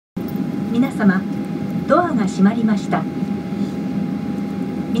皆様、ドアが閉まりました。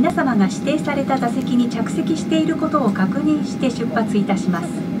皆様が指定された座席に着席していることを確認して出発いたします。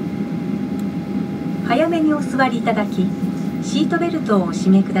早めにお座りいただき、シートベルトをお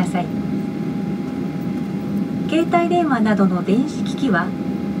締めください。携帯電話などの電子機器は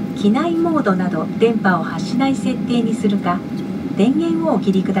機内モードなど電波を発しない設定にするか、電源をお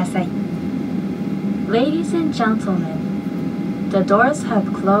切りください。 Ladies and gentlemen, the doors have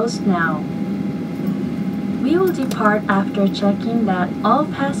closed now. We will depart after checking that all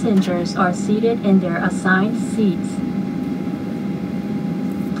passengers are seated in their assigned seats.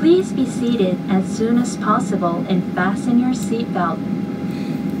 Please be seated as soon as possible and fasten your seatbelt.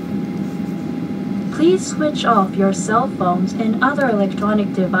 Please switch off your cell phones and other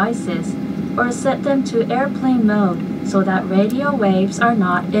electronic devices or set them to airplane mode so that radio waves are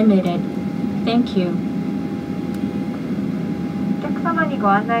not emitted. Thank you. お客様にご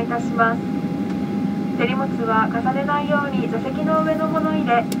案内いたします。手荷物は重ねないように座席の上の物入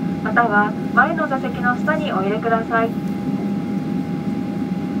れ、または前の座席の下にお入れください。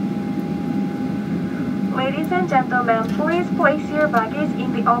Ladies and gentlemen, please place your baggage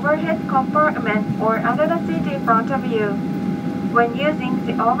in the overhead compartment or under the seat in front of you. When using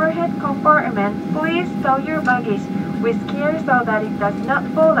the overhead compartment, please stow your baggage with care so that it does not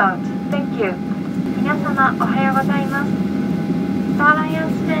fall out. Thank you. 皆様、おはようございます。スターライア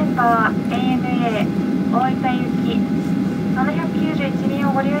ンスセンター ANA 大分行き791便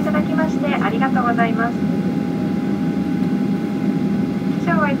をご利用いただきましてありがとうございます。機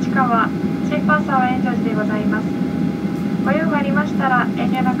長は市川、チーフパーサーは円城寺でございます。ご用がありましたら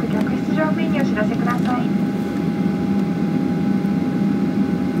遠慮なく客室乗務員にお知らせください。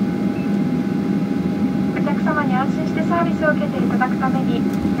お客様に安心してサービスを受けていただくために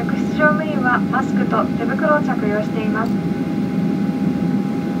客室乗務員はマスクと手袋を着用しています。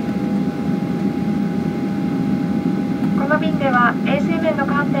この便では衛生面の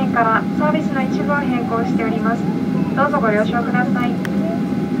観点からサービスの一部を変更しております。どうぞご了承ください。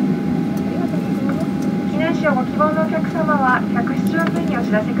機内使用ご希望のお客様は客室乗務員にお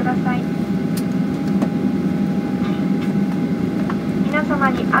知らせください。皆様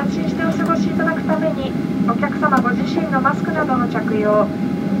に安心してお過ごしいただくためにお客様ご自身のマスクなどの着用、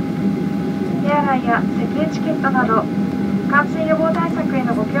手洗いや席エチケットなど感染予防対策へ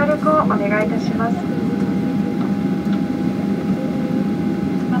のご協力をお願いいたします。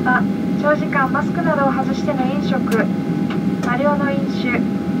また、長時間マスクなどを外しての飲食、多量の飲酒、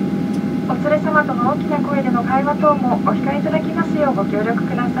お連れ様との大きな声での会話等もお控えいただきますようご協力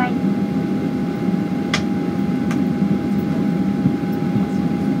ください。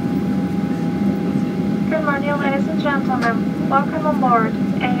Good morning, ladies and gentlemen. Welcome on board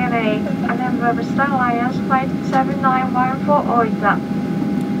ANA, a member of Star Alliance Flight 7914 Oita.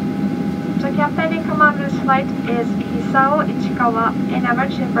 The captain in command of this flight is Hisao Ichikawa and our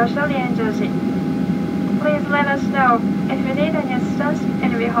chief Brazilian Joji. Please let us know if you need any assistance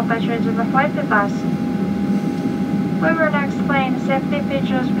and we hope that you enjoy the flight with us. We will now explain the safety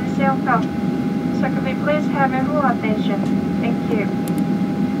features with self-help, so could we please have your full attention? Thank you.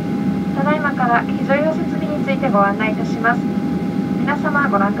 ただいまから非常用設備についてご案内いたします。皆様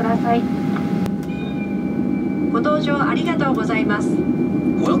ご覧ください。ご搭乗ありがとうございます。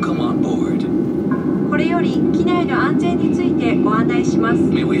Welcome on board. これより機内の安全についてご案内します。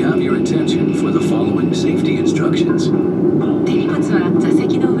May we have your attention for the following safety instructions. 手荷物は座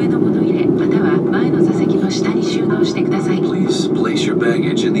席の上の物入れ、または前の座席の下に収納してください。Please place your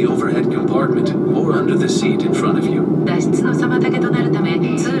baggage in the overhead compartment or under the seat in front of you. 脱出の妨げとなるため、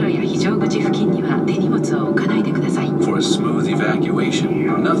通路や非常口付近には手荷物を置かないでください。For a smooth evacuation,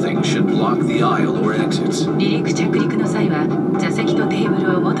 nothing should block the aisle or exits. 離陸着陸の際は座席とテーブ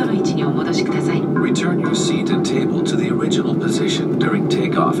ルを元の位置にお戻しください。Return your seat and table to the original position during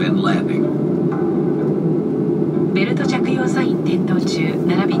takeoff and landing. ベルト着用サイン点灯中、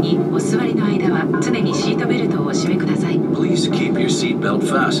並びにお座りの間は常にシートベルトをお締めください。Please keep your seatbelt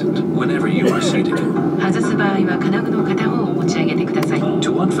fastened whenever you are seated. 外す場合は金具の片方を持ち上げてください。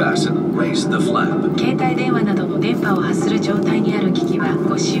To unfasten, raise the flap. 携帯電話などの電波を発する状態にある機器は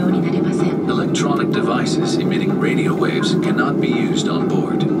ご使用になれません。Electronic devices emitting radio waves cannot be used on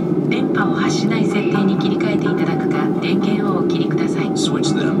board. 電波を発しない設定に切り替えていただくか、電源をお切りください。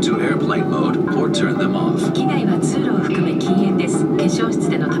Switch them to airplane mode or turn them off. 機内は通路を含め禁煙です。化粧室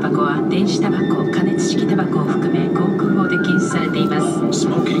でのタバコは電子タバコ、加熱式タバコを含め航空法で禁止されています。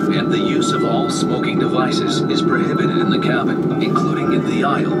Smoking and the use of all smoking devices is prohibited in the cabin, including in the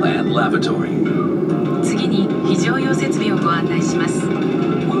aisle and lavatory. 次に非常用設備をご案内します。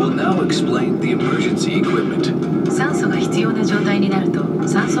We will now explain the emergency equipment. 酸素が必要な状態になると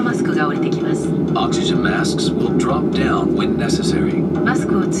酸素マスクがが降りてきます。 Oxygen masks will drop down when necessary. マス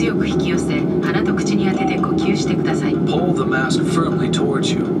クを強く引き寄せ、鼻と口に当てて呼吸してください。 Pull the mask firmly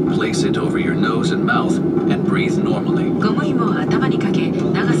towards you. Place it over your nose and mouth and breathe normally. ゴム紐を頭にかけ、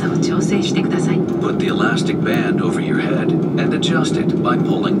長さを調整してください。 Put the elastic band over your head and adjust it by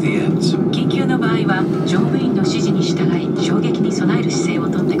pulling the ends. 緊急の場合は乗務員の指示に従い、衝撃に備える姿勢を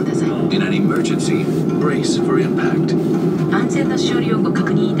とってください。 In an emergency, brace for impact. 安全な処理をご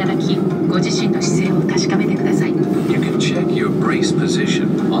確認いただき、ご自身の姿勢を確かめてください。 You can check your brace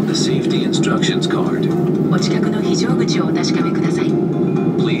position on the safety instructions card. お近くの非常口をお確かめください。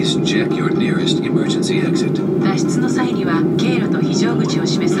 Please check your nearest emergency exit. 脱出の際には経路と非常口を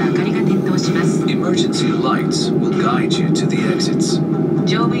示す明かりが点灯します。 Emergency lights will guide you to the exits.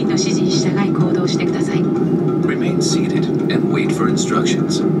 乗務員の指示に従い行動してください。 Remain seated and wait for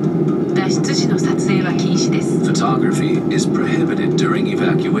instructions. 脱出時の撮影は禁止です。 Photography is prohibited during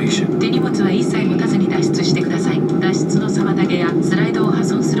evacuation. 手荷物は一切持たずに脱出してください。脱出の妨げやスライドを破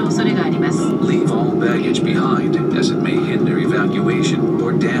損する恐れがあります。 Leave all baggage behind as it may hinder evacuation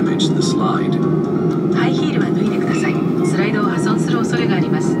or damage the slide. ハイヒールは脱いでください。スライドを破損する恐れがあり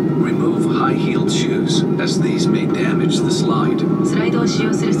ます。 Remove high-heeled shoes as these may damage the slide. スライドを使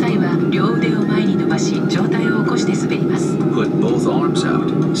用する際は両腕を前に伸ばし、上体を起こして滑ります。 Put both arms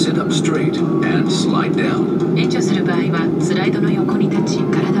out, sit up straight, and slide down. 援助する場合はスライドの横に立ち、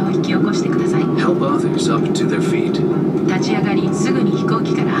体を引き起こしてください。 Help others up to their feet. 立ち上がり、すぐに飛行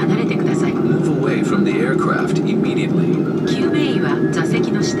機から離れてください。 Move away from the aircraft immediately. 救命医は座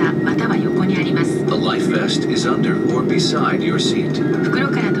席の下または横にあります。 A life vest is under or beside your seat. 袋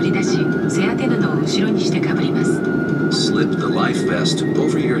から取り出し、背当て布を後ろにしてかぶります。 Slip the life vest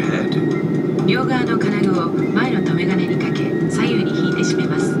over your head. 両側の金具を前の留め金にかけ、左右に引いて締め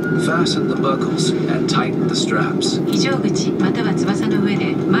ます。 Fasten the buckles and tighten the straps. 非常口または翼の上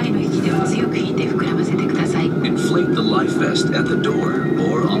で前の引き手を強く引いて膨らませてください。 Inflate the life vest at the door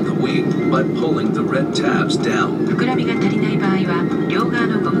or on the wing by pulling the red tabs down. 膨らみが足りない場合は両側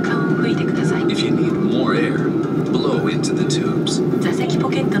のゴム管を吹いてください。 If you need more air, blow into the tubes. 座席ポ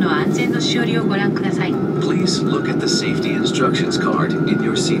ケットの安全のしおりをご覧ください。 Please look at the safety instructions card in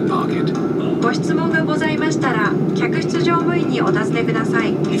your seat pocket. ご質問がございましたら、客室乗務員にお尋ねくださ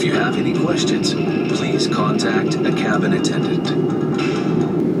い。 If you have any questions, please contact a cabin attendant.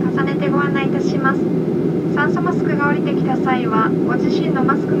 重ねてご案内いたします。酸素マスクが降りてきた際は、ご自身の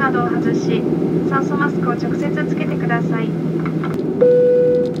マスクなどを外し、酸素マスクを直接つけてください。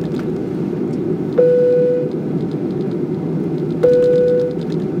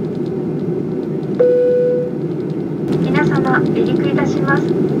皆様、離陸いたします。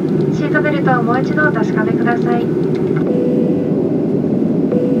シートベルトをもう一度お確かめください。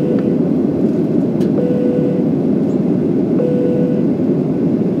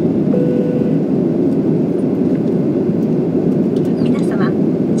皆様、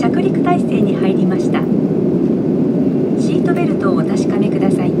着陸態勢に入りました。シートベルトをお確かめくだ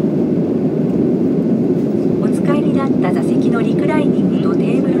さい。お使いになった座席のリクライニングとテ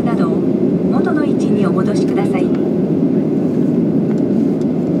ーブルなどを元の位置にお戻しください。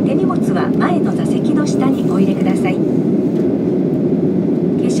手荷物は前の座席の下にお入れください。化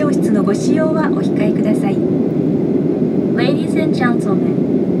粧室のご使用はお控えください。 Ladies and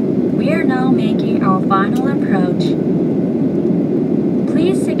gentlemen, we are now making our final approach.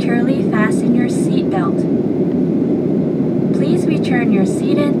 Please securely fasten your seatbelt. Please return your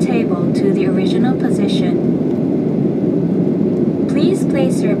seat and table to the original position. Please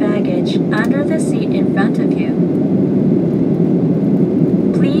place your baggage under the seat in front of you.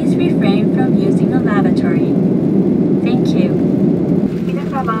 Please refrain from using the lavatory. Thank you. 皆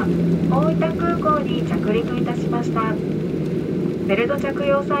様、大分空港に着陸いたしました。ベルト着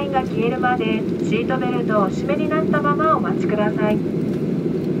用サインが消えるまでシートベルトをお締めになったままお待ちください。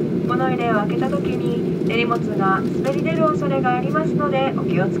物入れを開けた時に手荷物が滑り出る恐れがありますのでお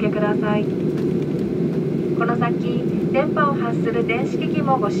気をつけください。この先、電波を発する電子機器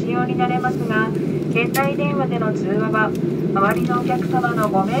もご使用になれますが、携帯電話での通話は周りのお客様の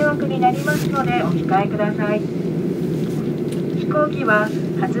ご迷惑になりますのでお控えください。飛行機は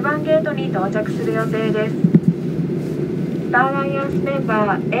8番ゲートに到着する予定です。スターライアンスメン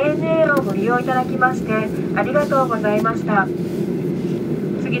バー ANA をご利用いただきましてありがとうございました。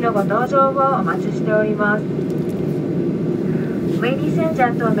次のご搭乗をお待ちしております。Ladies and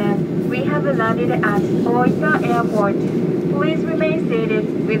gentlemen, we have landed at Oita Airport. Please remain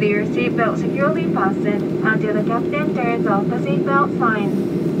seated with your seatbelt securely fastened until the captain turns off the seatbelt sign.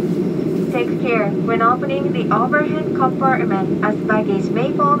 Take care when opening the overhead compartment as baggage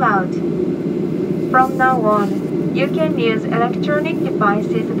may fall out. From now on, You can use electronic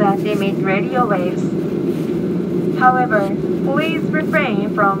devices that emit radio waves. However, please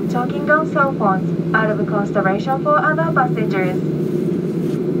refrain from talking on cell phones out of consideration for other passengers.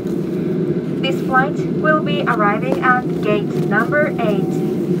 This flight will be arriving at gate number 8.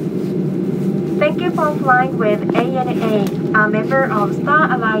 Thank you for flying with ANA, a member of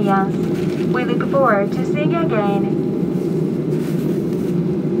Star Alliance. We look forward to seeing you again.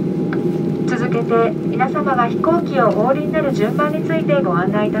 続けて皆様が飛行機をお降りになる順番についてご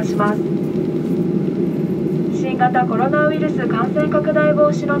案内いたします。新型コロナウイルス感染拡大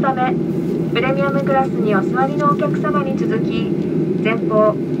防止のため、プレミアムクラスにお座りのお客様に続き、前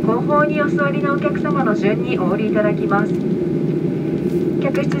方、後方にお座りのお客様の順にお降りいただきます。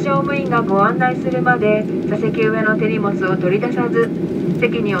客室乗務員がご案内するまで、座席上の手荷物を取り出さず、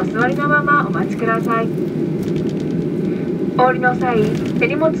席にお座りのままお待ちください。お降りの際、手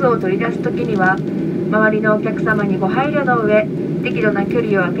荷物を取り出すときには、周りのお客様にご配慮の上、適度な距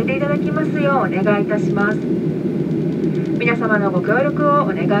離を空けていただきますようお願いいたします。皆様のご協力をお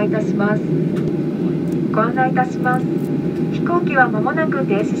願いいたします。ご案内いたします。飛行機は間もなく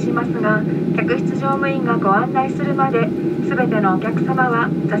停止しますが、客室乗務員がご案内するまで、すべてのお客様は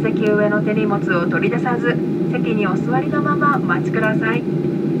座席上の手荷物を取り出さず、席にお座りのままお待ちください。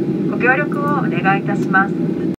ご協力をお願いいたします。